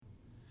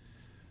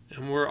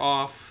And we're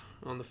off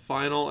on the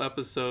final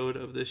episode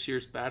of this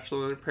year's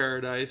Bachelor in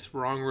Paradise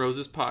Wrong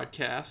Roses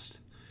podcast.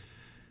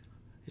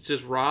 It's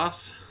just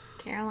Ross.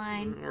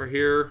 Caroline. We're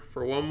here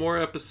for one more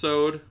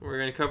episode. We're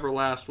going to cover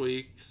last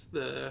week's,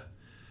 the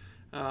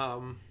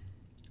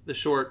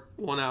short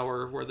 1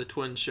 hour where the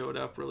twins showed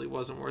up really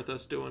wasn't worth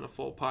us doing a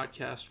full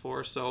podcast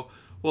for. So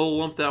we'll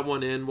lump that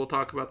one in. We'll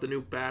talk about the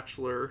new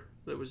Bachelor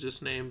that was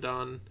just named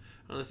on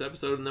this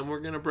episode. And then we're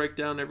going to break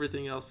down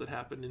everything else that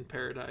happened in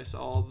Paradise.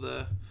 All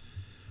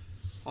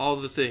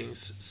the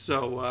things.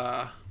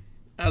 So,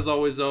 as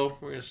always, though,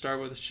 we're going to start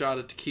with a shot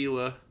of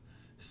tequila.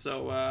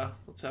 So,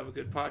 let's have a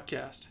good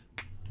podcast.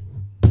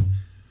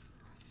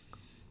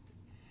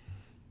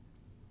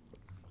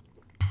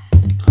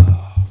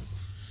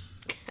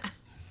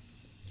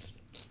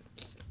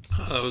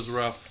 Oh, that was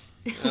rough.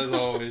 As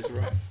always,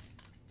 rough.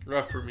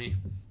 Rough for me.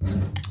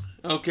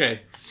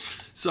 Okay.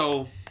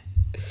 So,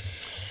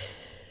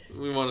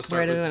 we want to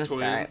start with the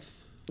twins.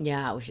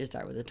 Yeah, we should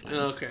start with the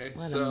twins. Okay.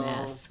 What a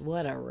mess.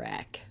 What a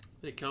wreck.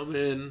 They come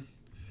in.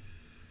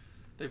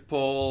 They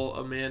pull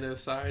Amanda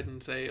aside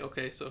and say,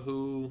 okay, so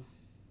who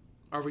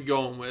are we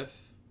going with?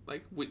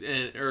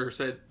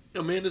 Said,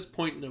 Amanda's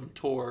pointing them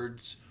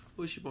towards,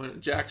 who is she pointing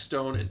at? Jack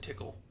Stone and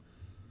Tickle.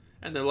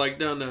 And they're like,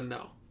 no.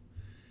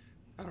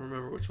 I don't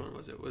remember which one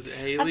was it. Was it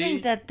Haley? I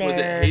think that Was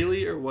it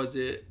Haley or was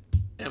it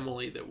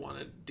Emily that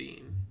wanted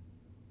Dean?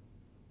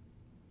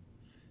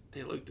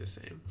 They look the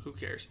same. Who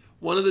cares?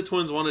 One of the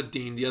twins wanted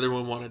Dean. The other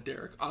one wanted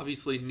Derek.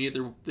 Obviously,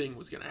 neither thing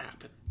was going to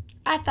happen.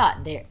 I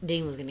thought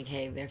Dean was going to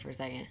cave there for a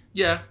second.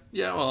 Yeah.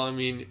 Well, I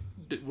mean,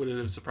 would it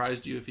have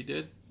surprised you if he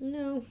did?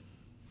 No.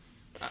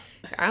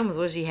 I almost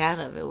wish he had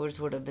of it. It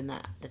just would have been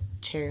the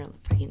cherry on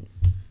the freaking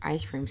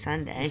ice cream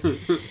sundae.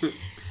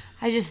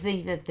 I just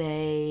think that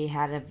they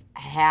have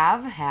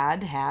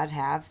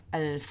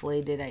an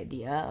inflated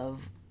idea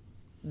of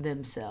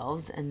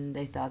themselves, and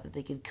they thought that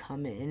they could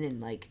come in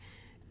and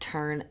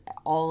turn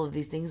all of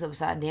these things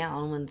upside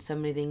down when so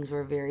many things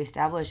were very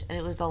established. And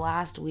it was the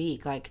last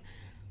week. It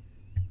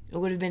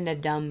would have been a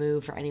dumb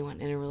move for anyone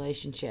in a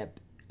relationship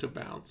to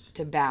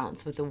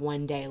bounce with the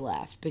 1 day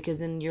left, because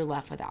then you're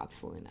left with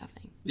absolutely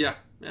nothing. Yeah.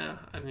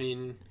 I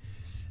mean,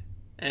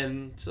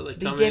 and so they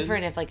come in. It'd be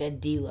different if a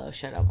D-Lo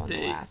showed up on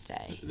the last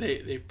day.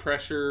 They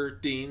pressure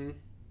Dean.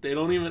 They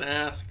don't even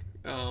ask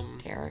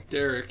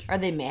Derek. Or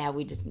they may have,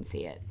 we just didn't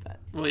see it. But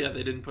well, yeah,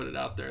 they didn't put it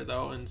out there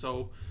though, and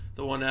so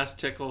the one asked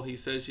Tickle, he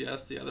says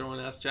yes. The other one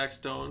asked Jack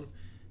Stone,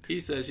 he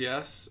says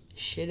yes.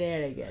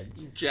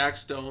 Shenanigans. Jack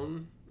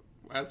Stone,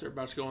 as they're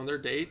about to go on their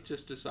date,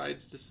 just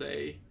decides to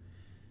say,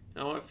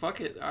 you know what,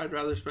 fuck it. I'd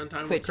rather spend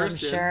time with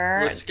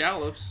Kristen with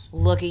scallops.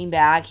 Looking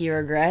back, he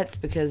regrets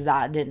because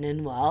that didn't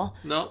end well.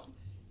 Nope.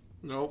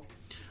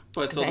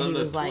 But so then he the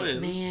was twins,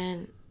 like,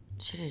 man,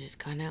 should have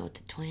just gone out with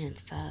the twins.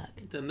 Fuck.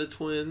 Then the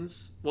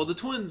twins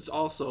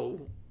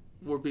also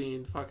were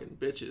being fucking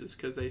bitches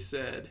because they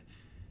said,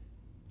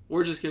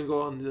 we're just gonna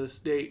go on this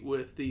date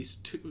with these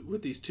two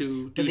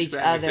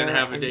douchebags and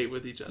have a date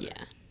with each other.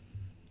 Yeah.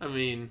 I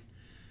mean,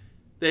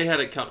 they had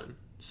it coming.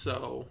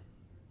 So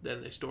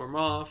then they storm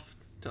off,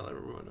 tell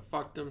everyone to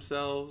fuck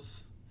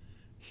themselves,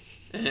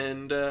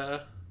 and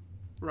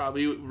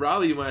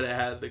Robbie might have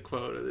had the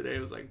quote of the day.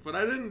 It was like, but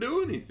I didn't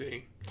do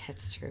anything.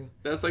 That's true.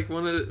 That's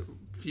one of the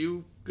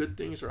few good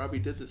things Robbie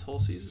did this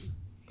whole season.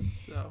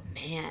 So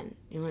man,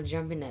 you want to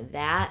jump into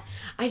that?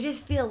 I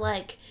just feel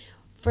like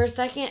for a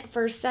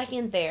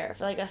second there,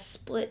 for a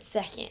split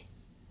second,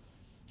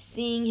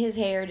 seeing his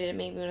hair didn't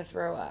make me want to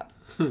throw up.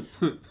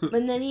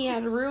 But then he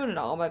had to ruin it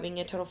all by being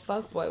a total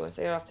fuckboy once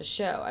they got off the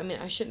show. I mean,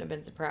 I shouldn't have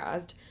been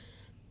surprised.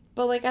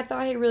 But, I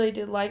thought he really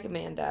did like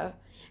Amanda.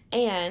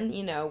 And,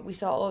 we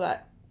saw all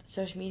that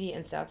social media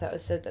and stuff that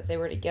was said that they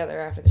were together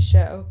after the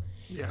show.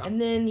 Yeah.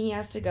 And then he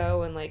has to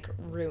go and,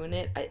 ruin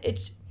it.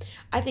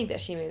 I think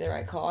that she made the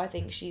right call. I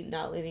think she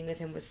not leaving with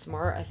him was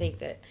smart. I think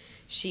that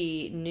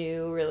she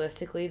knew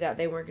realistically that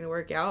they weren't going to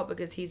work out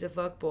because he's a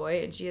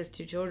fuckboy and she has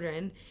 2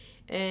 children.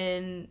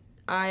 And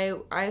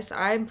I'm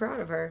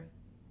proud of her.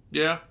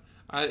 Yeah.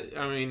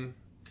 I mean,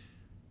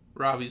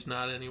 Robbie's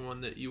not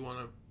anyone that you want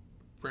to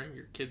bring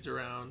your kids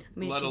around. I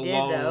mean, she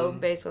did, though,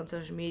 based on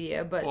social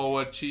media. But well,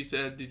 what she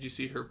said, did you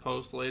see her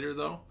post later,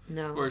 though?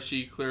 No. Where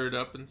she cleared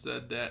up and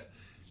said that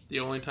the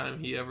only time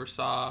he ever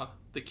saw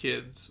the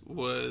kids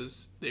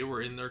was they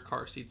were in their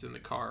car seats in the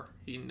car.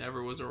 He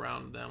never was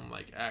around them,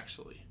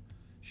 actually.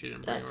 She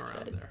didn't bring them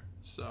around there.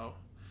 So,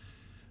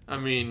 I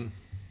mean,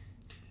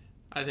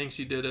 I think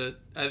she did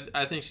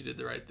I think she did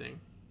the right thing.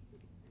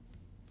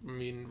 I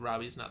mean,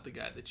 Robbie's not the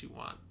guy that you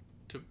want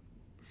to.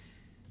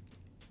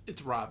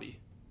 It's Robbie.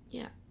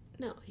 Yeah.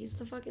 No, he's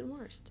the fucking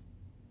worst.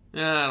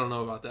 Yeah, I don't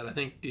know about that. I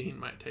think Dean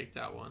might take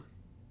that one.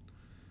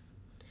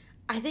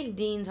 I think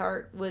Dean's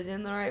heart was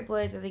in the right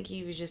place. I think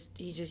he's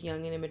just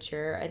young and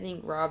immature. I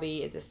think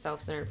Robbie is a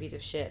self-centered piece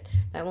of shit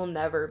that will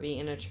never be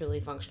in a truly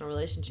functional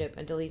relationship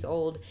until he's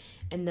old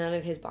and none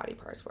of his body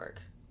parts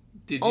work.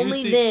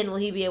 Only then will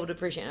he be able to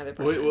appreciate another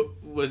person. Wait,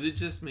 was it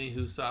just me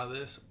who saw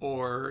this,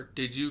 or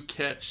did you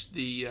catch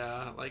the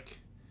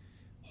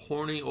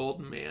horny old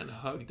man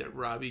hug that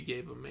Robbie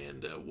gave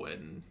Amanda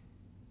when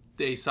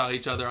they saw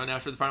each other on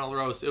After the Final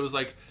Roast. It was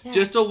like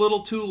just a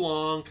little too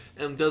long,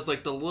 and does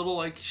like the little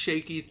like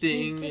shaky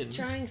thing. He's just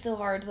trying so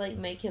hard to like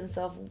make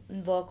himself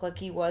look like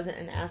he wasn't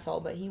an asshole,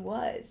 but he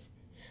was.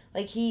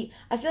 Like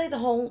I feel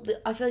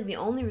like the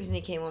only reason he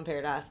came on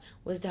Paradise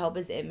was to help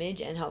his image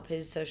and help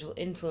his social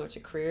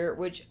influencer career,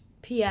 which,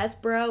 P.S.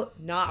 bro,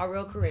 not a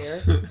real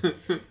career.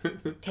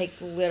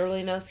 Takes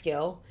literally no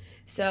skill.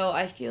 So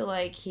I feel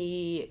like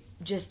he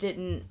just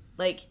didn't,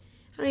 like,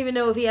 I don't even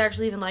know if he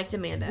actually even liked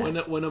Amanda.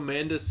 When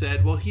Amanda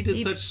said, well, he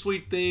did such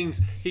sweet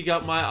things. He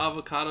got my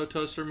avocado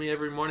toast for me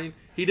every morning.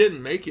 He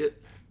didn't make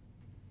it.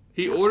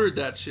 He ordered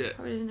that shit.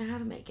 Probably didn't know how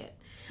to make it.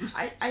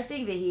 I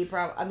think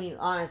that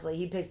honestly,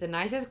 he picked the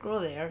nicest girl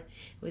there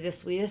with the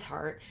sweetest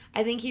heart.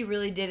 I think he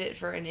really did it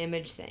for an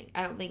image thing.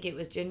 I don't think it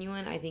was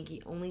genuine. I think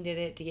he only did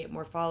it to get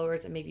more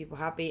followers and make people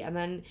happy. And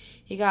then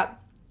he got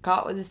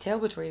caught with his tail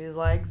between his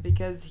legs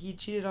because he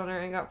cheated on her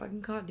and got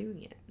fucking caught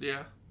doing it.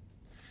 Yeah.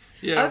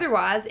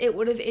 Otherwise, it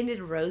would have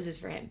ended roses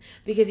for him,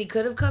 because he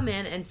could have come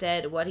in and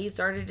said what he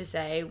started to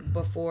say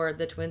before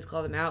the twins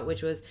called him out,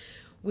 which was,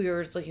 we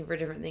were just looking for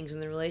different things in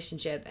the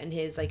relationship, and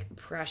his like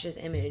precious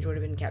image would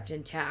have been kept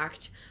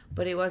intact,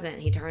 but he wasn't.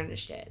 He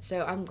tarnished it.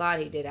 So I'm glad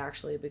he did,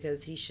 actually,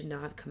 because he should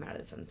not have come out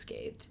of this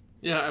unscathed.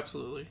 Yeah,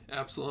 absolutely.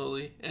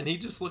 And he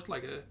just looked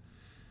like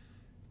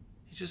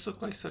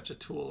such a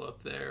tool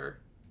up there.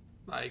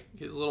 Like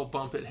his little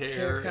bumped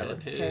hair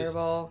and his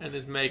terrible, and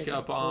his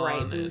makeup on,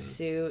 bright blue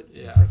suit.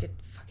 Yeah, looks like a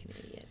fucking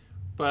idiot.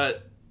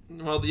 But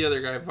the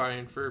other guy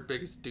vying for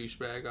biggest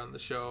douchebag on the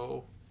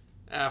show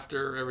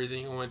after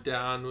everything went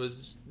down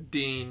was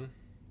Dean,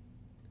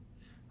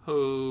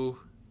 who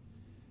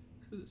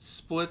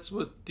splits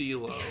with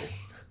D-Lo.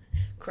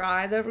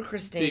 Cries over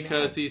Christina.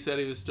 Because he said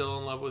he was still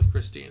in love with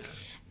Christina.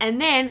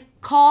 And then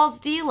calls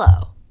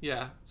D-Lo.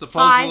 Yeah,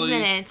 supposedly 5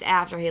 minutes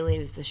after he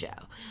leaves the show.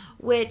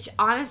 Which,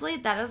 honestly,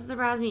 that doesn't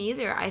surprise me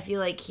either. I feel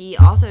like he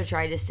also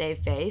tried to save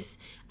face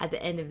at the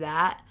end of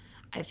that.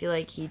 I feel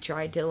like he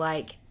tried to,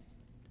 like,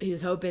 he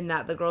was hoping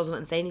that the girls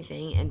wouldn't say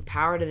anything, and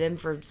power to them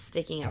for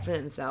sticking up for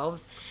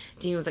themselves.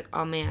 Dean was like,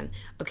 oh man,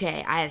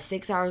 okay, I have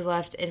 6 hours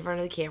left in front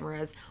of the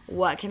cameras.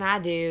 What can I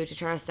do to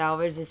try to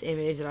salvage this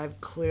image that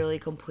I've clearly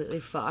completely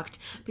fucked?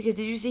 Because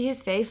did you see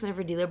his face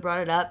whenever Dila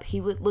brought it up?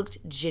 He looked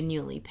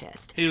genuinely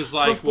pissed. He was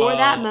like, before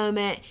that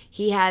moment,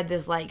 he had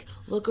this like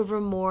look of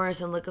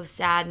remorse and look of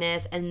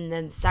sadness, and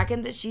then the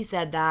second that she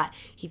said that,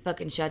 he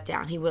fucking shut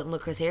down. He wouldn't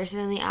look Chris Harrison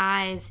in the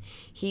eyes.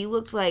 He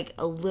looked like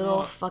a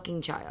little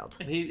fucking child.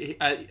 And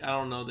I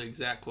don't know the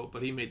exact quote,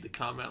 but he made the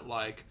comment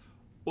like,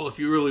 well, if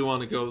you really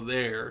want to go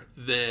there,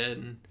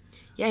 then...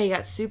 Yeah, he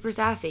got super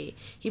sassy.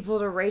 He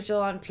pulled a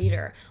Rachel on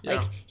Peter. Yeah.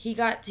 Like,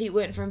 he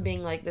went from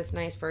being, like, this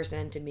nice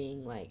person to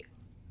being, like,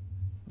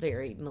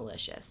 very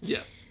malicious.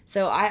 Yes.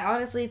 So I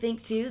honestly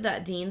think, too,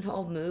 that Dean's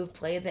whole move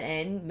play at the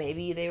end,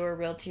 maybe they were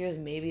real tears,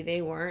 maybe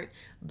they weren't,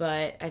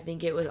 but I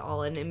think it was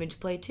all an image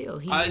play, too.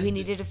 He knew he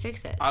needed to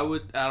fix it. I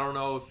don't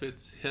know if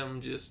it's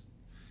him just...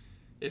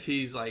 If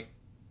he's, like,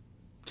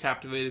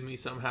 captivated me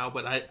somehow,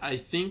 but I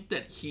think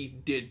that he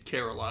did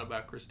care a lot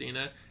about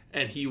Christina,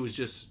 and he was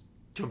just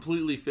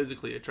completely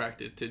physically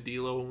attracted to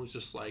D-Lo and was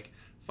just like,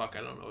 fuck,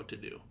 I don't know what to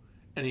do.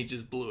 And he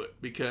just blew it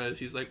because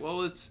he's like,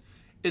 well, it's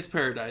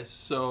Paradise,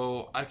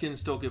 so I can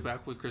still get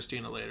back with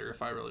Christina later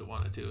if I really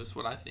wanted to. It's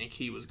what I think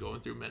he was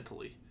going through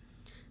mentally.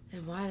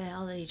 And why the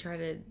hell did he try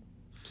to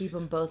keep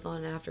them both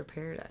on after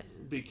Paradise?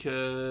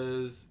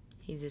 Because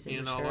he's just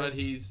immature. You know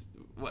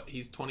what,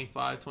 he's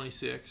 25,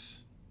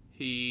 26.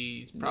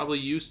 He's probably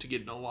used to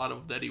getting a lot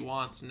of that he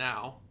wants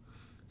now.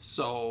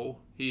 So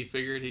he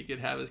figured he could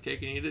have his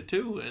cake and eat it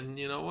too. And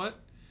you know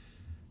what?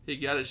 He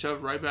got it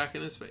shoved right back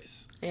in his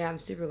face. Yeah, I'm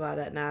super glad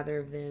that neither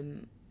of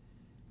them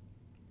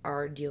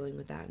are dealing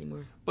with that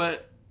anymore.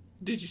 But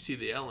did you see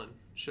the Ellen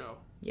show?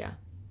 Yeah.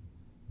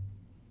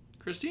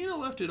 Christina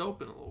left it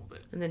open a little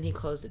bit. And then he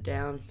closed it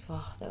down.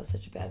 Oh, that was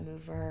such a bad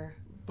move for her.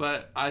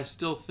 But I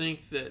still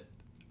think that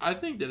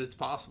it's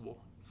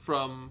possible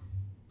from...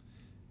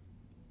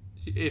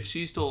 If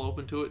she's still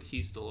open to it,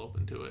 he's still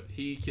open to it.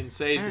 He can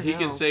say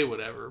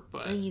whatever,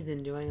 but I think he's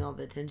enjoying all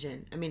the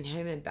attention. I mean,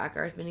 him and Becca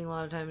are spending a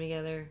lot of time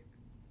together.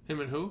 Him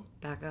and who?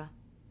 Becca.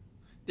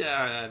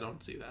 Yeah, I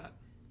don't see that.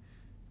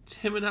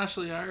 Him and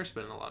Ashley I are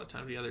spending a lot of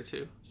time together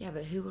too. Yeah,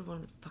 but who would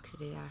want the fuck to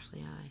date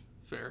Ashley I?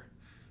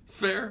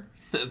 Fair.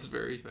 That's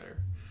very fair.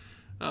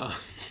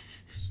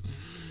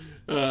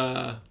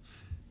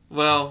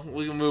 Well,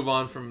 we can move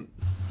on from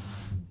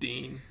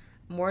Dean.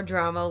 More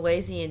drama,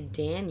 Lacey and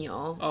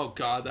Daniel. Oh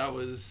God, that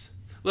was.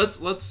 Let's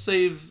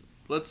save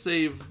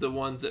the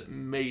ones that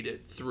made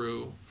it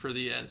through for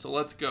the end. So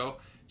let's go.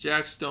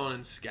 Jack Stone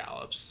and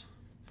Scallops.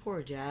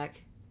 Poor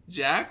Jack.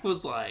 Jack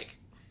was like,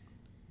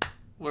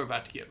 "We're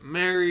about to get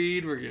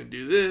married. We're gonna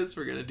do this.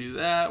 We're gonna do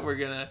that.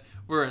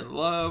 We're in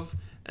love."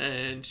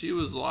 And she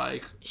was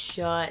like,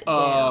 "Shut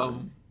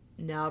down."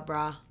 No,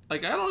 brah.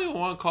 Like, I don't even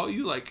want to call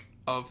you like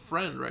a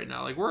friend right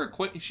now. Like, we're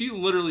She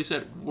literally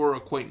said we're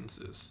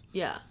acquaintances.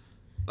 Yeah.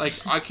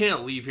 Like, I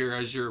can't leave here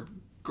as your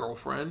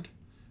girlfriend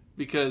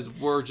because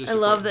we're just. I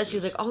love that she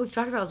was like, "Oh, we've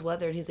talked about his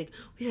weather," and he's like,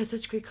 "We had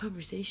such great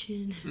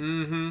conversation."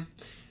 Mm-hmm.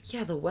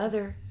 Yeah, the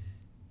weather.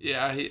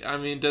 Yeah, I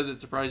mean, does it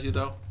surprise you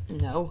though?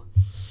 No.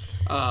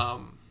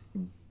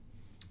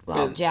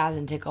 Well, Jazz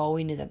and Tickle,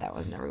 we knew that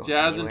was never going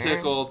anywhere. Jazz and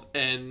Tickle,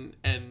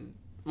 and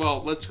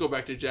well, let's go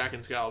back to Jack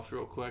and Scallops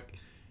real quick.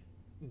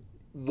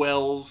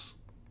 Wells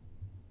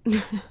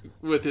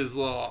with his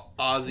little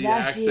Aussie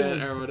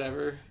accent or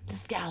whatever. The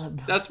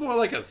scallop. That's more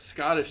like a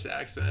Scottish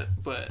accent,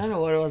 but I don't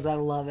know what it was, but I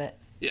love it.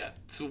 Yeah,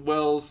 so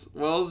Wells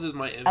is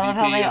my MVP. I love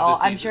how they all.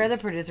 I'm sure the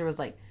producer was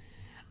like,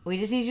 "We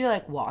just need you to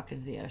like walk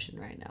into the ocean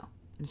right now,"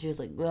 and she was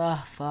like,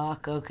 "Ugh,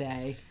 fuck,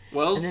 okay."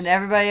 Wells, and then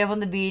everybody up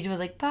on the beach was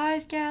like, "Bye,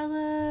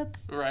 Scallop."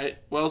 Right,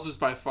 Wells is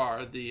by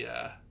far the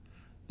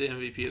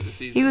MVP of the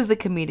season. He was the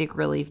comedic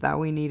relief that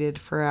we needed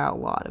for a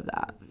lot of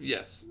that.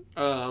 Yes,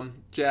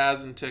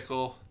 Jazz and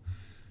Tickle.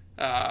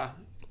 I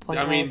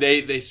mean,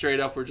 they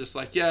straight up were just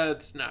like, yeah,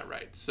 it's not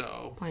right.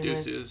 So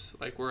deuces,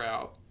 like we're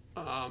out.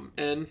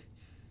 And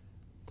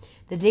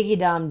the Dickie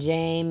Dom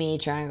Jamie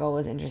triangle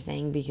was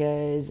interesting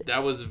because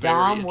that was very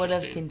Dom would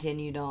have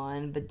continued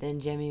on, but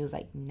then Jimmy was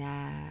like,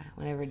 nah.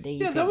 Whenever Dickie,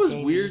 yeah, that was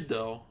Jamie. Weird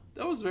though.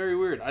 That was very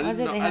weird. I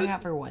didn't know. They hung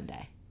out for one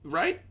day,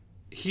 right?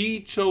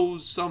 He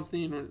chose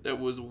something that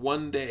was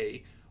one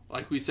day,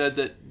 like we said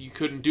that you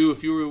couldn't do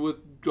if you were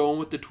going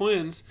with the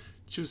twins.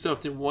 Choose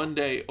something one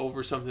day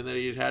over something that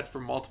he had for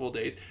multiple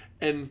days,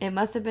 and it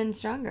must have been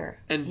stronger.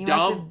 And he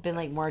must have been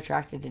like more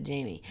attracted to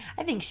Jamie.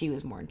 I think she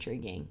was more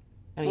intriguing.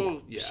 I mean,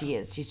 well, yeah. She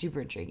is. She's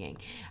super intriguing.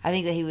 I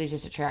think that he was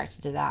just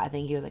attracted to that. I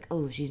think he was like,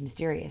 oh, she's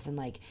mysterious and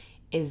like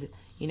has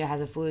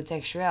a fluid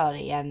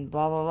sexuality and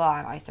blah blah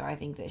blah. And so I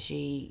think that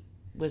she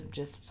was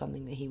just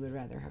something that he would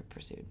rather have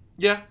pursued.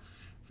 Yeah,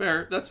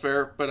 fair. That's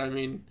fair. But I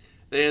mean,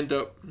 he ends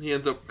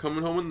up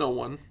coming home with no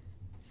one.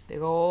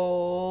 Big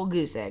old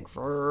goose egg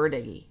for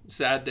Diggy.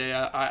 Sad day.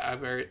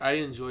 I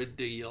enjoyed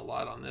Diggy a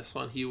lot on this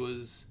one. He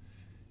was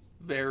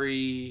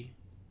very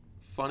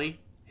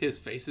funny. His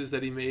faces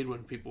that he made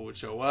when people would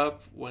show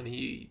up,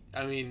 he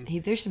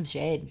threw some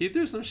shade.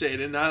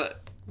 And now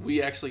that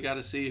we actually got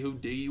to see who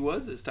Diggy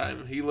was this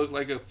time, he looked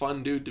like a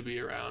fun dude to be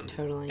around.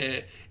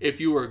 Totally. If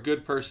you were a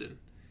good person,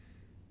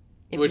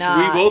 which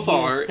not, we both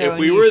are. If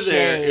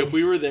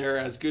we were there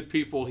as good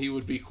people, he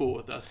would be cool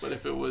with us. But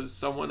if it was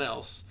someone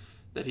else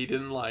that he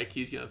didn't like,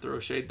 he's going to throw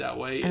shade that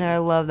way. And I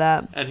love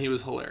that. And he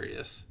was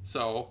hilarious.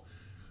 So,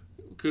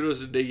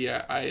 kudos to Diggy.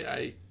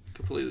 I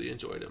completely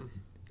enjoyed him.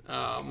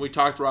 We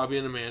talked Robbie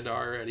and Amanda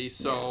already,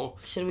 so...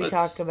 Yeah. Should we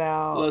talk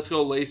about... Let's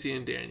go Lacey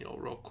and Daniel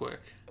real quick.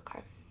 Okay.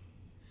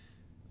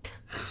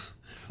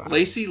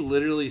 Lacey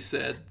literally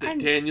said that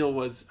Daniel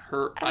was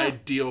her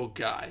ideal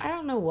guy. I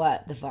don't know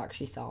what the fuck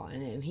she saw in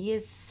him. He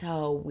is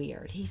so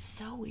weird. He's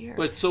so weird.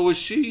 But so is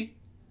she.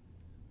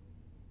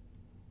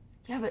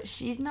 Yeah, but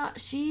she's not.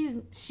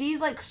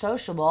 She's like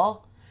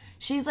sociable.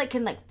 She's like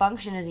can like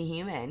function as a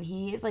human.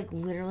 He is like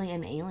literally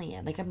an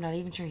alien. Like I'm not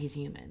even sure he's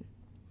human.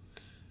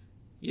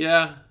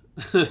 Yeah,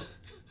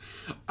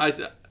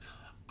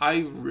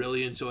 I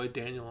really enjoyed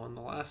Daniel on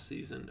the last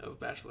season of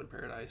Bachelor in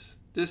Paradise.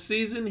 This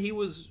season he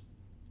was.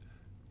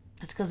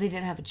 That's because he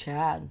didn't have a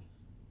Chad.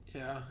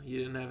 Yeah, he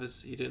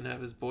didn't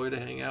have his boy to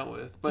hang out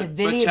with. But if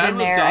Vinny had been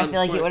there, I feel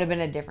like it would have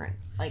been a different.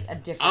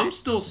 I'm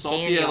still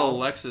salty at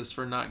Alexis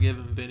for not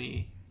giving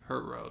Vinny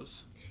her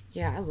rose.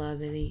 Yeah, I love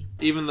Vinny.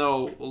 Even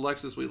though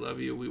Alexis, we love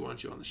you, we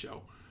want you on the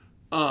show.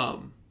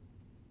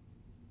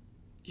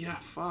 Yeah,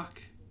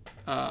 fuck.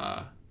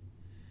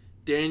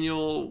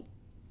 Daniel,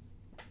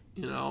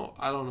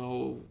 I don't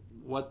know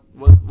what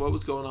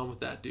was going on with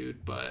that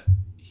dude, but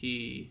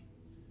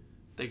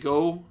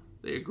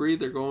they agree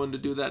they're going to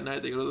do that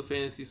night. They go to the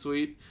fantasy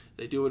suite.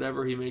 They do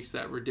whatever. He makes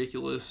that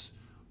ridiculous,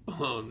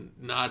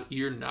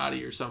 you're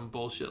naughty or some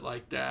bullshit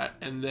like that.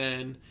 And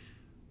then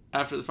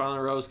after the final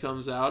rose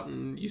comes out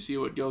and you see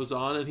what goes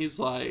on, and he's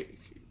like,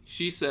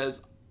 she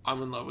says,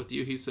 I'm in love with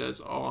you. He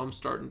says, oh, I'm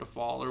starting to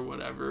fall or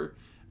whatever.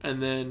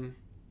 And then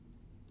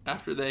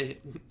after they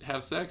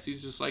have sex,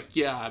 he's just like,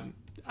 yeah,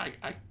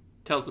 I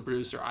tells the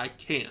producer, I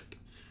can't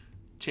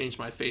change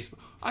my Facebook.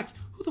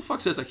 Who the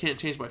fuck says I can't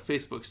change my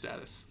Facebook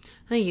status?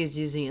 I think he was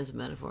using it as a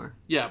metaphor.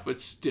 Yeah, but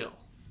still.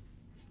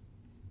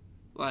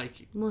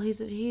 Like. Well, he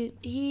said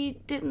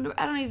he didn't.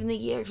 I don't even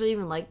think he actually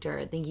even liked her.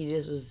 I think he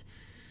just was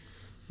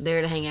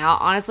there to hang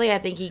out. Honestly, I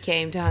think he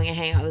came to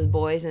hang out with his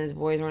boys, and his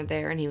boys weren't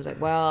there, and he was like,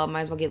 well, I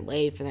might as well get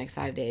laid for the next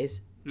 5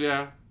 days.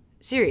 Yeah.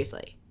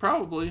 Seriously.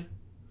 Probably.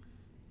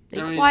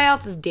 Why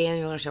else is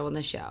Daniel going to show on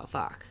the show?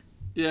 Fuck.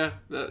 Yeah,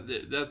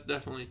 that's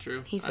definitely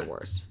true. He's the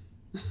worst.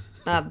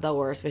 Not the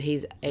worst, but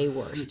he's a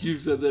worst. You've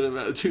said that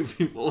about 2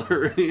 people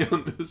already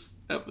on this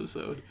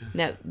episode.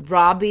 No,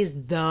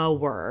 Robbie's the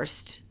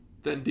worst.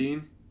 Then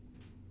Dean?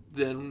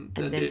 Then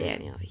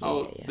Daniel.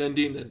 Yeah, yeah. Then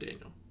Dean, then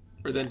Daniel.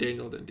 Or then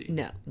Daniel, then Dean.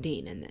 No,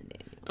 Dean and then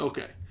Daniel.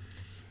 Okay.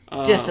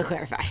 Just to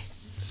clarify.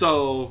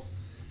 So,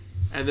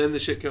 and then the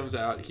shit comes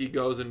out. He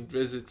goes and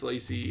visits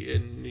Lacey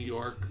in New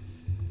York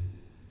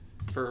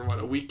for,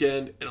 a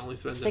weekend, and only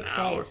spends 6 an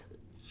hour. days.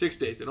 6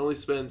 days. It only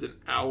spends an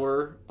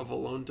hour of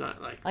alone time.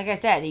 Like I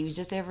said, he was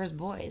just there for his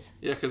boys.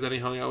 Yeah, because then he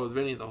hung out with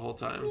Vinny the whole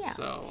time. Yeah,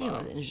 so he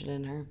wasn't interested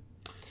in her.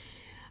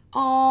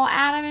 Oh,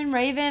 Adam and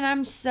Raven,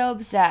 I'm so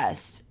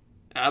obsessed.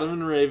 Adam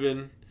and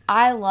Raven.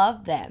 I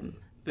love them.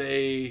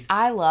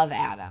 I love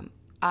Adam.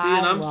 See,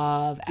 and I'm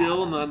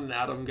still not an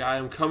Adam guy.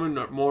 I'm coming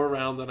more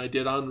around than I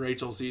did on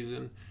Rachel's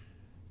season.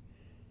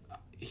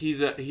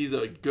 He's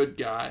a good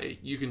guy.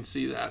 You can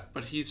see that.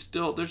 But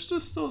there's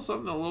just still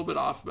something a little bit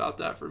off about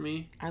that for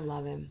me. I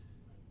love him.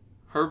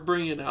 Her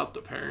bringing out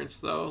the parents,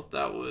 though,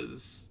 that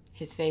was...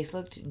 His face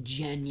looked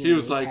genuinely he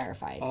was like,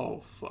 terrified.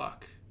 Oh,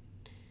 fuck.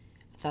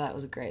 I thought that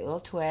was a great little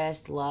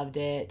twist. Loved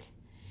it.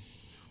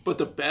 But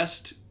the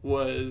best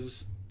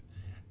was...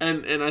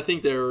 And I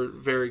think they were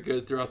very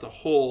good throughout the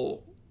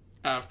whole...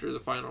 After the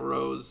final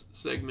rose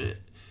segment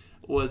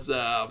was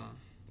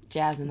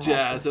Jazz and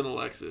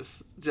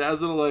Alexis.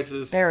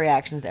 Their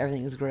reactions to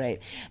everything is great.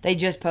 They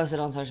just posted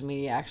on social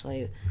media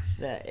actually.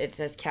 It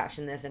says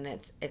caption this, and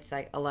it's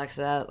like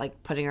Alexa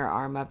like putting her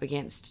arm up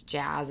against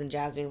Jazz, and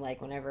Jazz being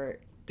like whenever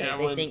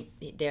they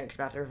think Derek's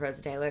about to propose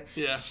to Taylor.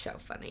 Yeah, so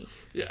funny.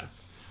 Yeah,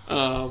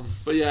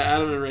 but yeah,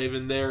 Adam and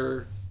Raven,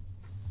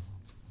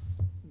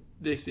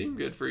 they seem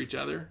good for each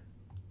other.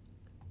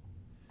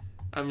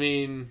 I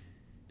mean.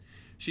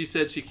 She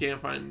said she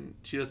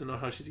doesn't know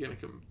how she's going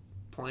to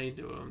complain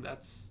to him.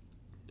 That's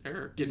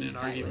her getting an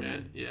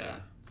argument. Yeah.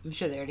 I'm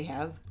sure they already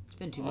have. It's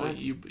been 2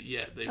 months.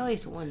 At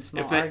least one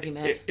small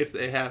argument. If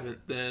they haven't,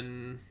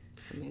 then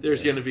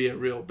there's going to be a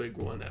real big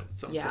one at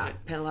some point. Yeah,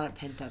 a lot of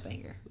pent-up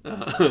anger.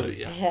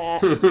 Yeah.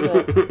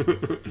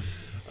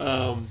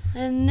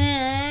 And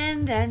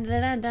then, dun,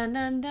 dun, dun,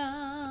 dun,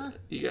 dun,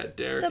 you got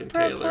Derek and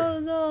Taylor. The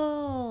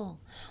proposal.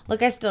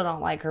 Look, I still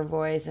don't like her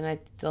voice, and I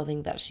still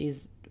think that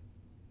she's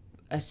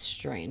a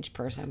strange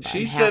person. But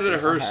she said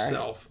it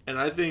herself, and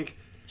I think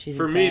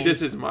for me,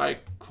 this is my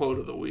quote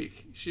of the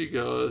week. She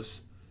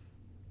goes,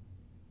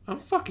 "I'm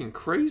fucking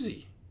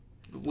crazy.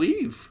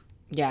 Leave."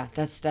 Yeah,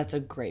 that's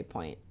a great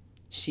point.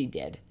 She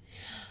did,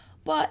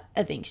 but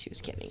I think she was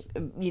kidding.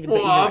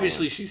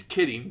 Obviously she's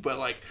kidding, but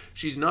like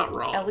she's not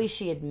wrong. At least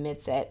she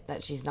admits it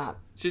that she's not.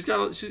 She's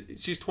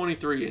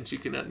 23 and she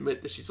can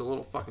admit that she's a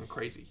little fucking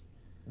crazy.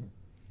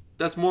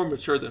 That's more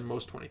mature than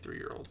most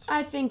 23-year-olds.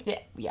 I think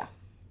that yeah.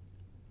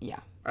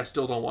 I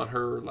still don't want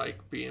her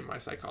like being my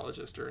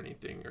psychologist or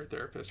anything or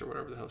therapist or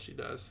whatever the hell she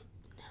does.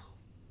 No.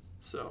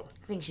 So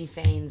I think she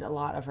feigns a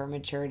lot of her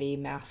maturity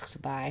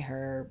masked by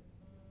her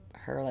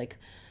like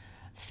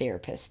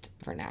therapist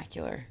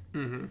vernacular.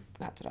 Mm-hmm.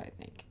 That's what I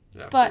think.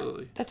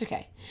 Absolutely. But that's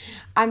okay.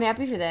 I'm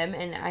happy for them,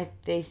 and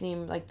they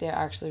seem like they're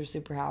actually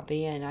super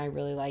happy, and I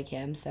really like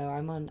him. So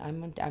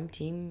I'm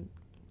team.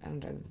 I don't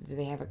know. Do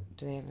they have a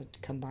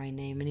combined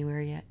name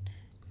anywhere yet?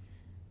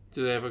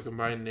 Do they have a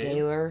combined name?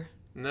 Taylor.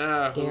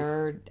 No.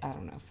 Derek. I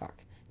don't know. Fuck.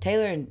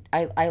 Taylor and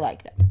I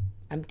like them.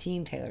 I'm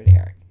team Taylor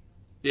Derek.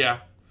 Yeah.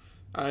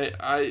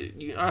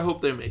 I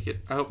hope they make it.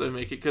 I hope they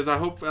make it because I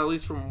hope at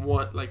least from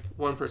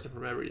one person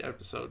from every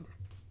episode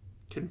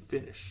can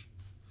finish.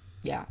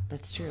 Yeah,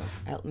 that's true.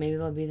 Maybe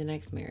they'll be the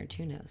next marriage.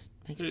 Who knows?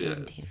 Make it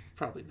Taylor.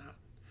 Probably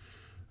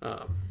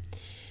not.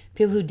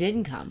 People who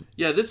didn't come.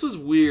 Yeah, this was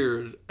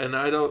weird, and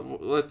I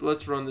don't.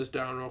 Let's run this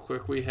down real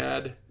quick. We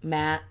had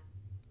Matt.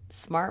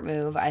 Smart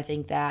move. I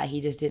think that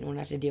he just didn't want to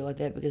have to deal with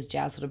it because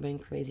Jazz would have been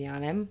crazy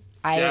on him.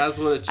 Jazz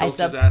would have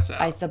choked his ass out.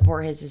 I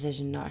support his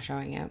decision not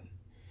showing up.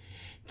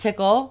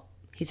 Tickle,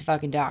 he's a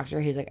fucking doctor.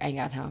 He's like, I ain't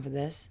got time for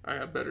this. I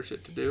got better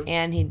shit to do.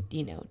 And he,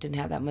 didn't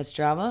have that much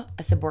drama.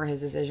 I support his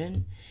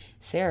decision.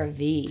 Sarah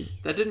V.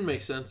 That didn't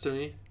make sense to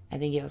me. I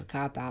think it was a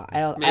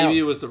cop-out. Maybe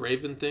it was the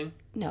Raven thing?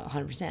 No,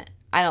 100%.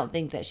 I don't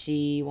think that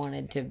she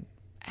wanted to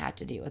have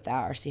to deal with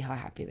that or see how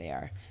happy they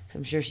are. Because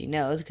I'm sure she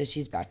knows because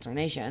she's Bachelor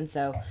Nation.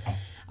 So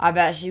I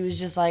bet she was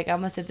just like, I'm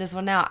going to sit this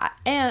one out.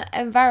 And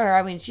if I were her,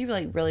 I mean, she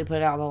really put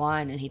it out on the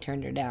line and he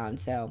turned her down.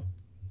 So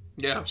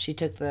yeah, she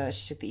took the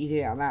easy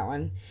way on that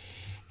one.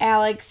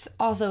 Alex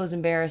also was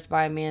embarrassed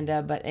by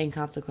Amanda, but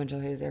inconsequential.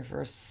 He was there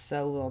for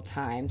so little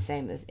time.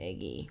 Same as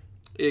Iggy.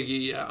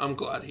 Yeah, I'm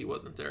glad he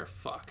wasn't there.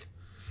 Fuck.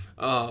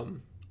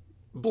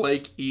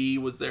 Blake E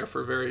was there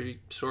for a very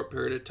short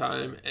period of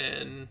time,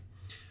 and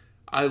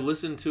I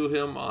listened to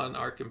him on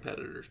our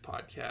competitors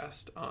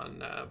podcast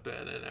on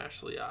Ben and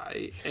Ashley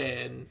I,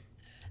 and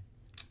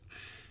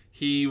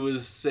he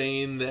was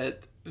saying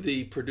that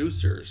the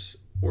producers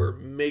were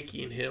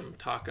making him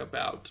talk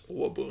about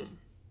Waboom.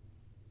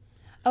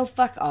 Oh,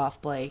 fuck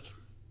off, Blake.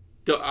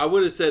 I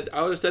would have said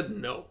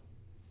no.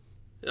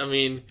 I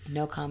mean,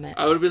 no comment.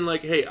 I would have been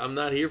like, hey, I'm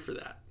not here for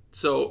that.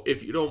 So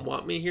if you don't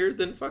want me here,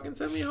 then fucking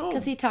send me home.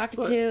 Because he talked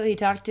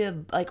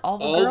to like all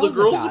the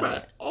girls about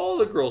it. All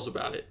the girls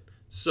about it.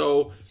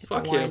 So just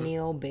fuck a him. whiny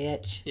old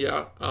bitch.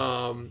 Yeah.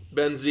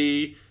 Ben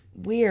Z.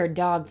 Weird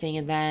dog thing,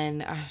 and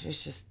then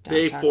it's just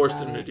they forced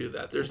him to do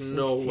that. There's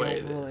no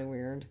way. Really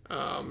weird.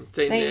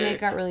 Saint Nick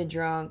got really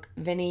drunk.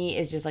 Vinny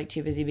is just like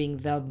too busy being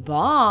the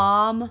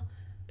bomb.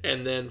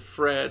 And then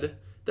Fred,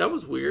 that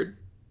was weird.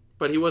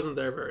 but he wasn't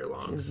there very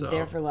long. He wasn't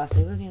there for less.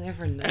 He wasn't even there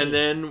for a night. And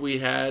then we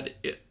had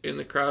in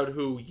the crowd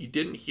who you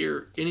didn't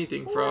hear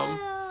anything from.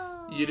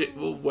 You did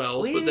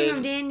Wells, we but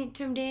didn't then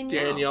hear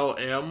Danielle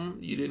M.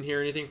 You didn't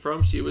hear anything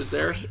from. She was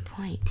there. Great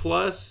point.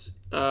 Plus,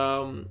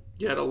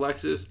 you had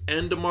Alexis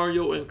and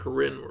DeMario and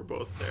Corinne were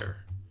both there.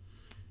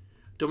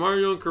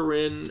 DeMario and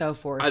Corinne. So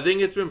forced. I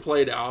think it's been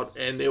played out,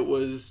 and it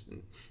was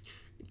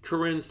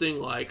Corinne's thing.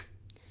 Like,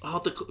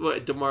 what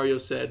DeMario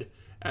said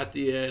at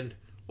the end.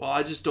 Well,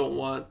 I just don't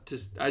want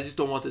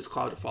this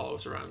cloud to follow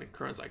us around. And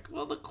Corinne's like,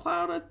 well, the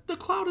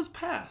cloud is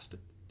past.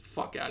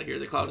 Fuck out of here.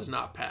 The cloud is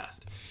not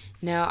past.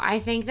 No, I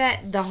think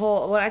that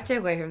what I took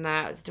away from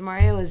that was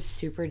DeMario was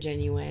super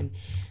genuine,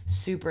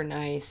 super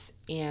nice,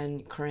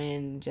 and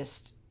Corinne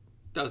just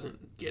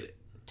doesn't get it.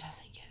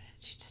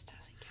 She just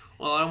doesn't get it.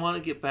 Well, I want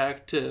to get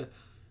back to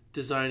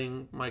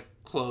designing my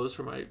clothes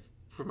for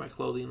my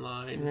clothing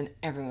line. And then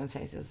everyone's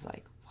face is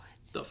like, what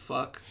the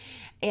fuck?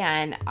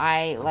 And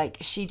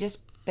she just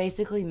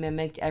basically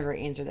mimicked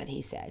every answer that he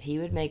said. He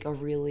would make a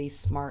really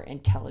smart,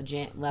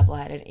 intelligent,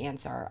 level-headed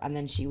answer, and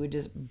then she would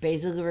just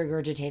basically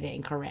regurgitate it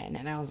in Corinne.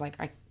 And I was like,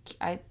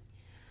 I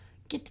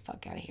get the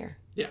fuck out of here.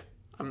 Yeah,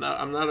 I'm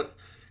not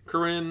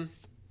Corinne,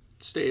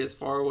 stay as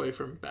far away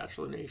from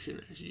Bachelor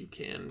Nation as you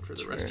can for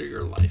the rest of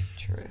your life.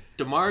 Truth.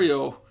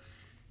 DeMario,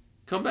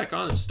 come back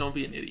on and just don't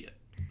be an idiot.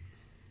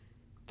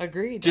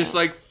 Agreed. Just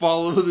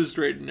follow the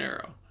straight and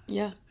narrow.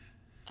 Yeah.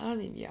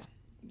 Yeah.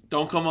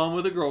 Don't come on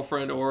with a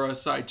girlfriend or a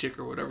side chick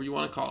or whatever you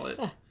want to call it.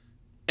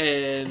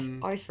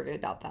 And I always forget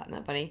about that. Isn't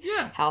that funny?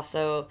 Yeah. How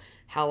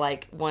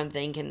one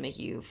thing can make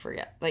you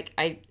forget.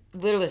 I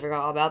literally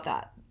forgot all about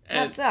that.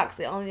 That sucks.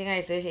 The only thing I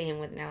associate him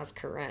with now is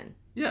Corinne.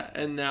 Yeah,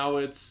 and now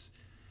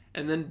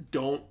and then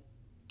don't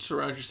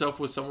surround yourself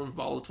with someone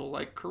volatile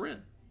like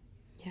Corinne.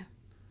 Yeah.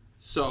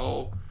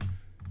 So.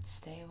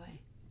 Stay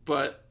away.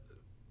 But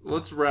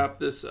let's wrap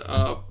this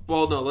up.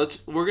 Well, no,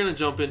 we're going to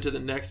jump into the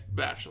next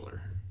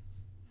Bachelor.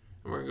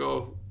 And we're going to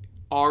go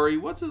Ari.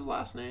 What's his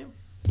last name?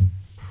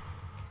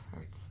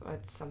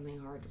 It's something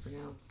hard to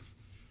pronounce.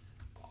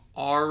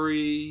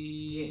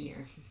 Ari.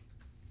 Junior.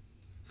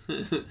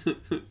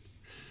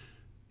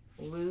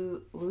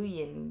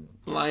 Luyen.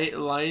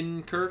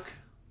 Leinkirk?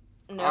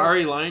 Nope.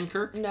 Ari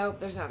Leinkirk? Nope,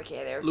 there's not a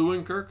K there.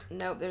 Lewenkirk?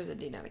 Nope, there's a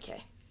D, not a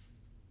K.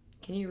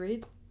 Can you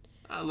read?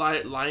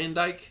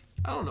 Lyondike?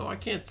 I don't know. I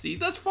can't see.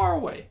 That's far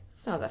away.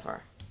 It's not that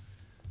far.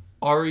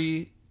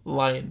 Ari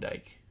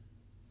Lyondike.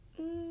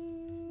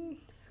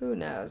 Who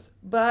knows?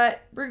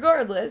 But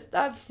regardless,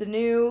 that's the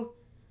new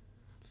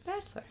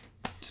Bachelor.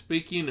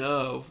 Speaking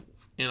of,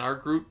 in our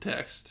group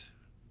text,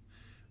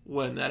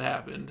 when that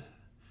happened,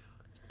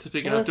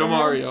 speaking of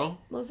DeMario.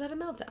 Was that a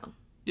meltdown?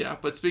 Yeah,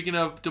 but speaking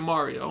of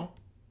DeMario,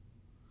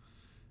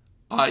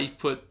 I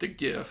put the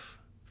GIF.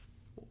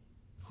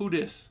 Who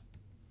dis?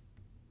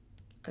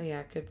 Oh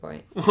yeah, good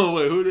point. Oh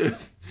wait, who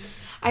dis?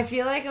 I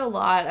feel like a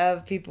lot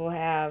of people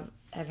have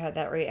had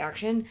that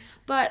reaction,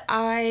 but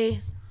I'm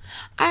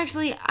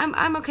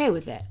okay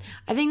with it.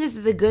 I think this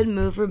is a good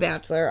move for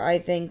Bachelor. I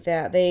think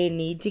that they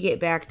need to get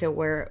back to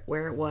where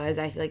it was.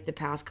 I feel like the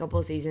past couple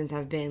of seasons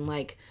have been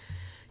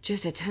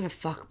just a ton of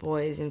fuck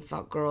boys and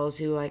fuck girls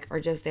who are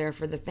just there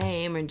for the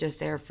fame and just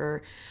there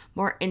for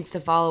more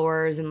Insta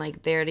followers and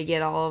there to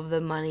get all of the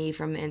money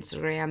from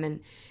Instagram.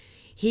 And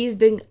he's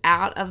been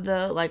out of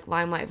the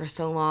limelight for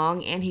so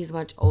long, and he's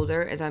much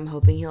older, as I'm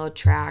hoping he'll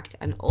attract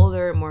an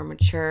older, more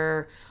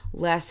mature,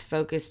 less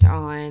focused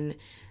on,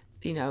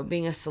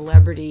 being a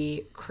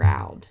celebrity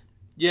crowd.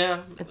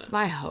 Yeah. That's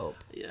my hope.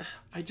 Yeah.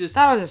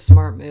 That was a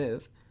smart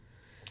move.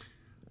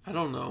 I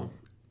don't know.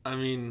 I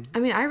mean,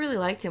 I really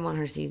liked him on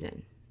her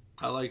season.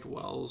 I liked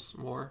Wells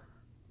more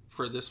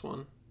for this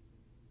one.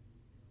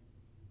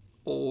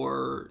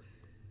 Or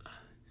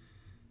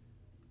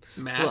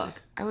Matt.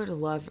 Look, I would have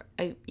loved...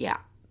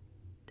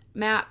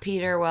 Matt,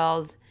 Peter,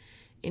 Wells,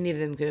 any of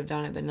them could have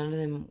done it, but none of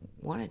them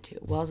wanted to.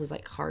 Wells was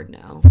hard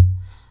no.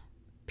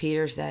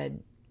 Peter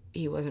said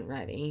he wasn't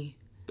ready.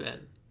 Ben.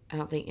 I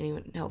don't think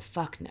anyone... No,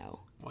 fuck no.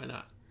 Why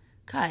not?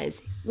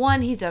 Because,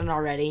 one, he's done it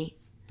already.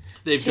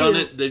 They've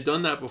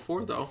done that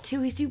before, though.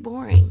 Two, he's too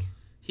boring.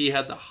 He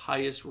had the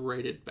highest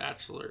rated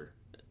Bachelor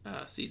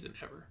season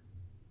ever.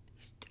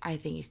 I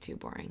think he's too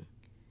boring.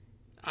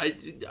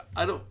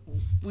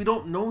 We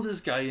don't know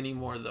this guy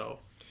anymore, though.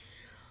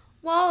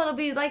 Well, it'll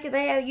be like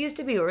they used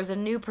to be, where it was a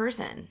new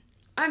person.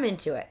 I'm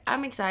into it.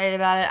 I'm excited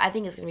about it. I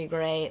think it's going to be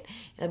great.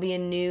 It'll be a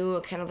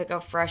new, kind of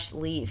a fresh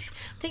leaf.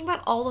 Think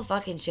about all the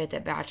fucking shit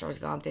that Bachelor's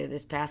gone through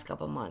this past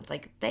couple months.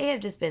 They have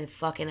just been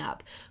fucking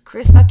up.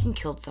 Chris fucking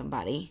killed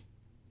somebody.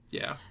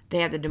 Yeah. They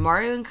had the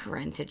DeMario and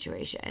Corinne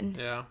situation.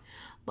 Yeah.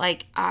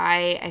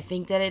 I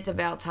think that it's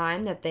about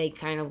time that they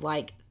kind of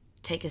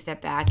take a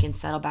step back and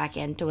settle back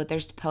into what they're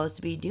supposed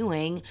to be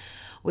doing,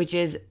 which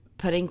is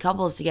putting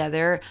couples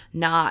together,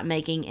 not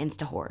making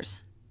Insta whores.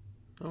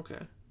 Okay.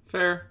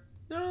 Fair.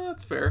 No,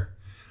 that's fair.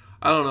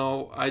 I don't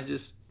know. I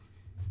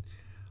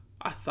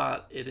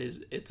thought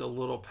it's a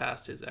little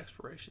past his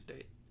expiration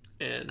date.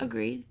 And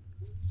agreed.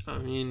 I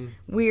mean...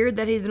 Weird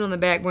that he's been on the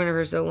back burner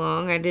for so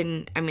long. I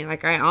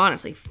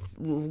honestly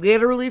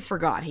literally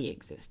forgot he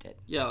existed.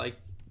 Yeah, like,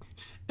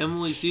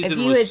 Emily's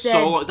season was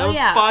so long. That was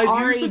 5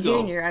 years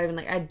ago. Jr., I'd have been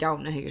like, I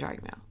don't know who you're talking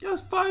about. That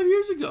was 5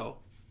 years ago.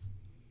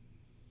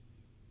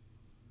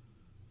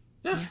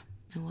 Yeah,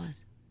 it was.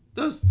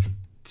 That was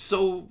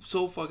so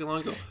fucking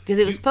long ago. Because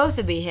it was supposed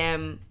to be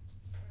him.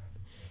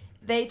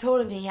 They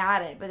told him he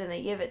had it, but then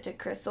they give it to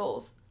Chris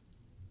Soules.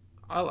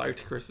 I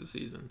liked Chris's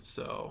season,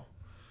 so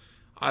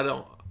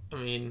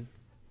it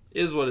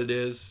is what it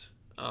is.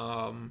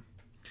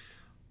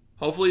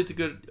 Hopefully it's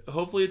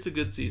a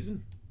good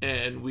season,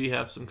 and we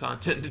have some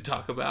content to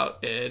talk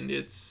about, and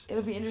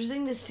it'll be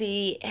interesting to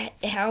see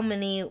how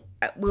many,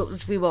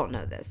 which we won't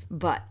know this,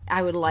 but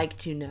I would like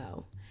to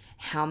know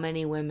how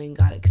many women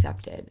got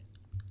accepted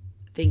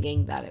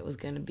thinking that it was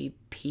going to be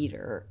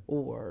Peter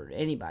or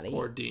anybody.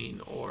 Or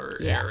Dean or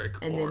Eric.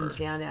 And then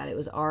found out it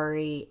was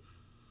Ari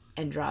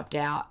and dropped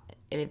out.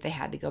 And if they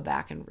had to go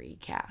back and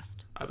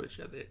recast. I bet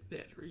you they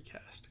had to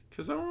recast.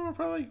 Because I don't know,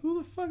 probably, who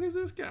the fuck is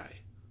this guy?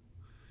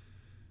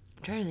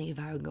 I'm trying to think if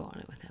I would go on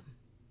it with him.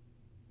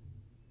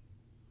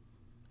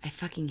 I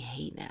fucking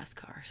hate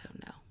NASCAR, so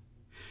no.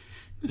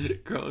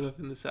 Growing up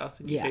in the South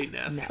and you hate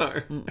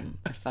NASCAR. No,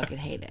 I fucking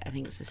hate it. I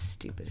think it's the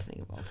stupidest thing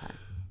of all time.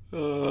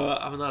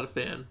 I'm not a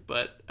fan,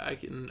 but I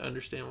can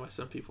understand why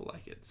some people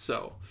like it.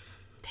 So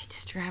they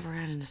just drive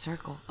around in a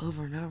circle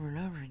over and over and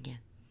over again.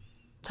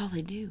 That's all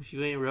they do. If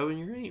you ain't rubbing,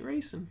 you ain't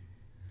racing.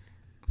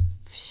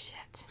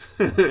 Shit.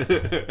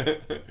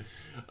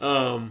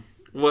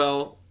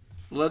 Well,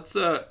 let's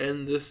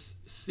end this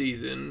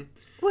season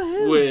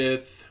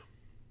with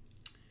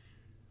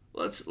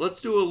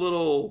let's do a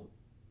little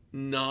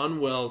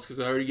non-Wells,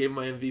 because I already gave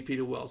my MVP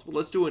to Wells, but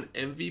let's do an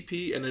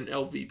MVP and an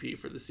LVP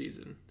for the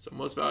season. So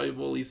most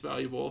valuable, least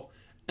valuable,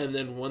 and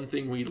then one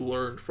thing we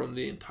learned from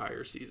the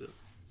entire season.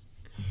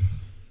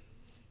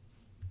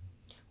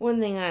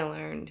 One thing I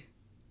learned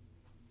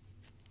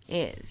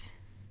is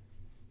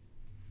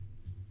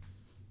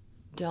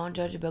don't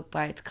judge a book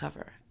by its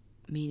cover,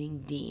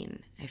 meaning Dean.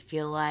 I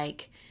feel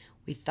like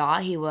we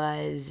thought he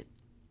was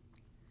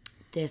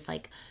this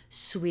like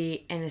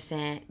sweet,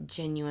 innocent,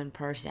 genuine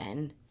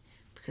person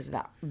because of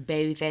that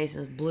baby face and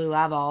his blue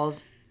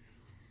eyeballs.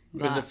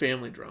 And the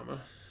family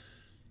drama.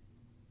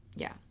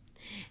 Yeah.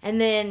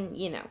 And then,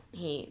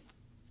 he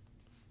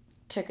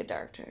took a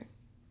dark turn.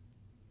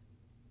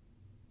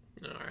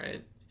 All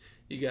right.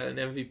 You got an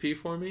MVP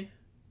for me?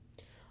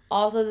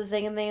 Also, the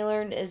second thing I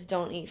learned is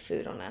don't eat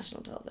food on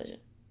national television.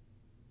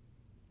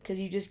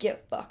 Because you just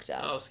get fucked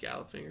up. Oh,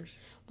 scallop fingers.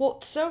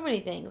 Well, so many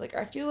things. Like,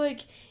 I feel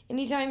like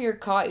anytime you're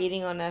caught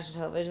eating on national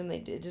television,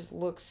 it just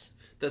looks...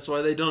 That's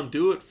why they don't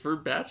do it for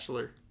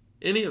Bachelor.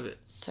 Any of it.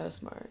 So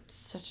smart.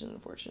 Such an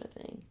unfortunate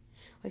thing.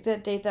 Like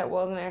that date that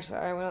Wells and Ashley,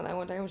 I went on that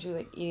one time when she was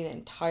like eating an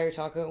entire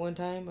taco at one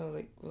time. I was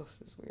like, oh,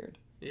 this is weird.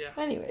 Yeah.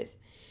 Anyways.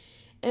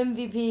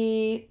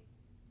 MVP,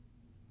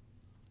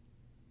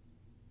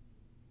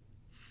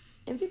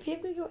 I'm going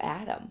to go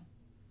Adam.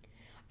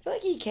 I feel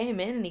like he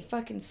came in and he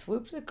fucking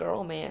swooped the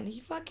girl, man.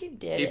 He fucking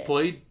did it. He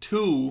played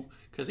two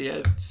because he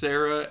had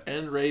Sarah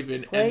and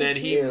Raven, and then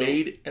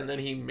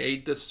he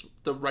made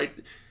the right...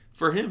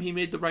 For him, he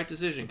made the right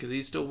decision because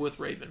he's still with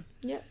Raven.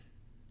 Yep.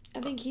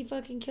 I think he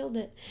fucking killed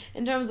it.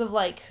 In terms of,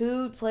 like,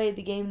 who played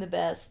the game the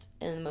best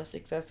and the most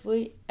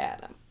successfully,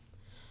 Adam.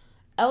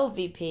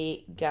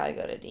 LVP, gotta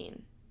go to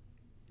Dean.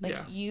 Like,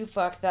 you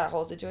fucked that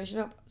whole situation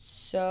up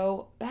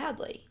so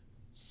badly.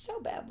 So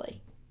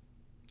badly.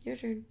 Your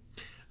turn.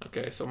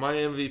 Okay, so my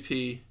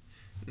MVP,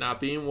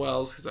 not being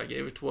Wells, because I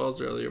gave it to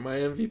Wells earlier. My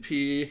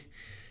MVP,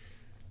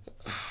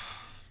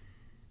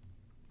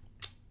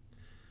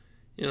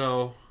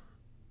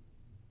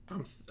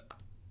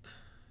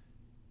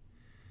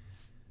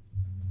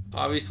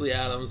 obviously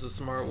Adam's a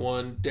smart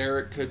one.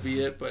 Derek could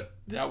be it, but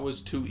that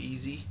was too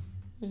easy.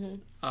 Mm-hmm.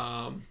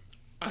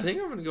 I think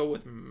I'm going to go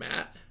with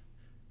Matt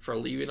for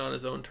leaving on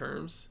his own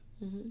terms.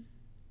 Mm-hmm.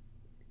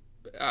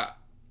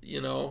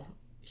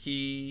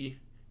 He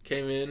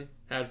came in,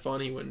 had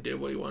fun, he went and did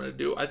what he wanted to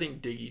do. I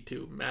think Diggy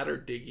too. Matt or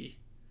Diggy.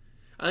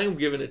 I think I'm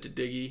giving it to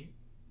Diggy.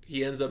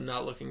 He ends up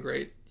not looking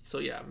great. So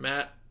yeah,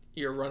 Matt,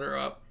 you're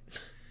runner-up.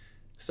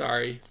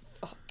 Sorry.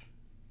 Fuck.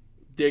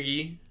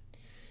 Diggy.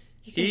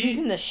 You're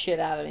confusing the shit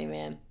out of me,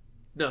 man.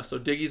 No, so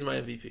Diggy's my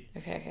MVP.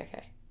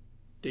 Okay.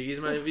 Diggy's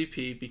my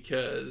MVP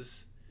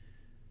because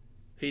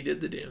he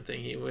did the damn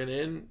thing. He went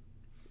on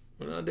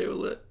a date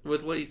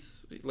with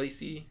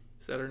Lacey.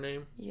 Is that her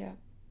name? Yeah.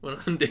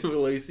 Went on a date with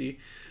Lacey.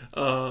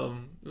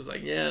 Was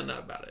like, yeah, not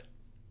about it.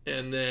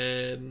 And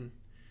then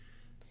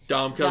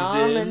Dom comes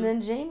in. And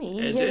then Jamie.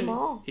 He hit them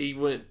all. He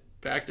went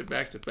back to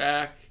back to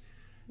back.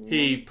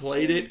 He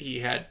played it. He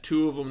had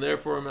two of them there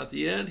for him at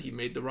the end. He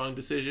made the wrong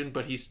decision,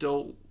 but he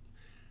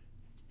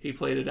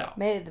played it out.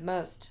 Made the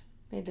most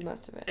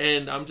of it.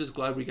 And I'm just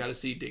glad we got to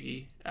see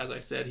Diggy. As I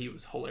said, he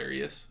was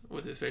hilarious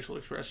with his facial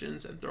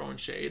expressions and throwing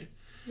shade.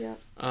 Yeah.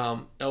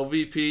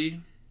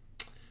 LVP.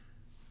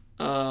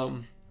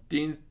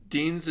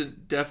 Dean's a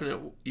definite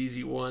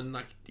easy one,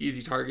 like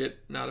easy target.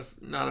 Not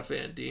a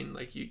fan, Dean.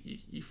 Like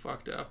you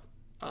fucked up.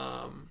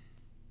 I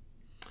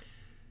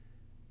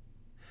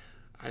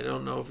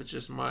don't know if it's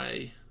just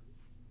my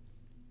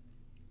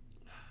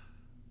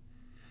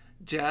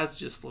Jazz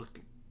just looked.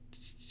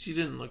 She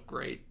didn't look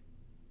great.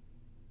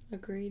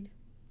 Agreed.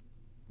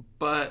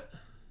 But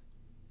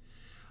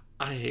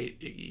I hate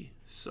Iggy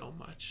so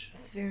much.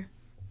 That's fair.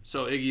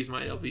 So Iggy's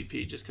my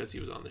LVP just because he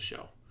was on the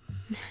show.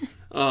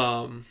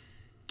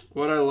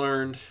 What I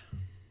learned.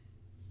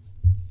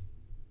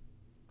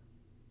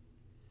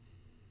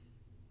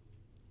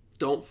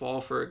 Don't fall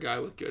for a guy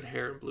with good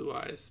hair and blue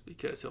eyes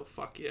because he'll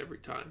fuck you every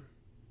time.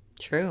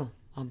 True.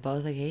 On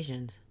both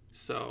occasions.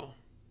 So,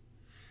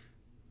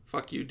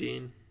 fuck you,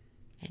 Dean.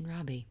 And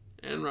Robbie.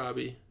 And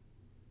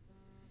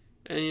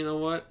you know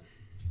what?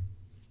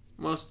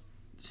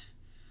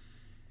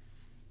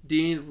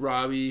 Dean,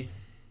 Robbie,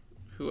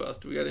 who else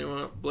do we got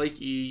anyone?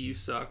 Blake E, you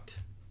sucked.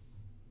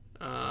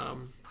 What are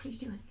you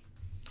doing?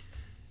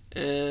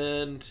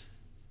 And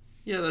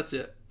yeah, that's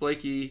it.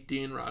 Blake E,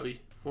 Dean,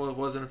 Robbie. Well,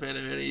 wasn't a fan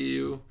of any of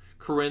you.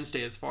 Corinne,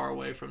 stay as far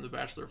away from the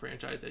Bachelor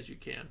franchise as you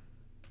can.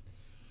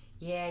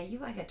 Yeah, you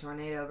like a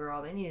tornado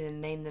girl. They need to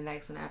name the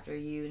next one after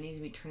you. It needs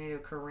to be Tornado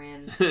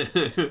Corinne.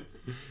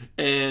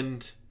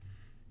 And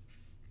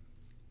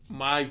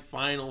my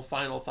final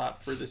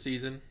thought for the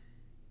season.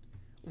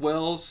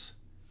 Wells,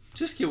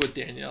 just get with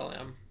Danielle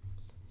M.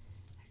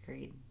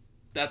 Agreed.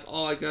 That's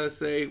all I gotta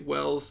say.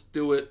 Wells,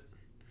 do it.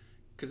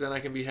 Because then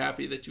I can be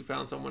happy that you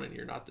found someone and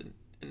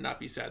and not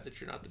be sad that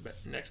you're not the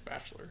next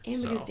Bachelor.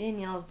 And because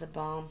Danielle's the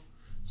bomb.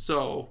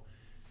 So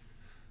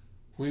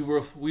we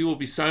will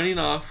be signing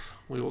off.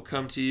 We will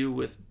come to you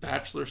with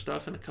Bachelor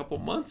stuff in a couple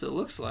months, it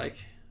looks like.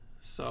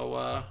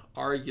 So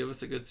Ari, give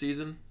us a good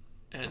season.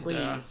 And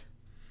please.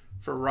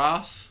 For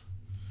Ross,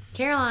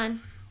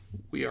 Caroline,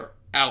 we are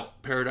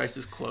out. Paradise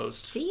is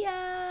closed. See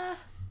ya.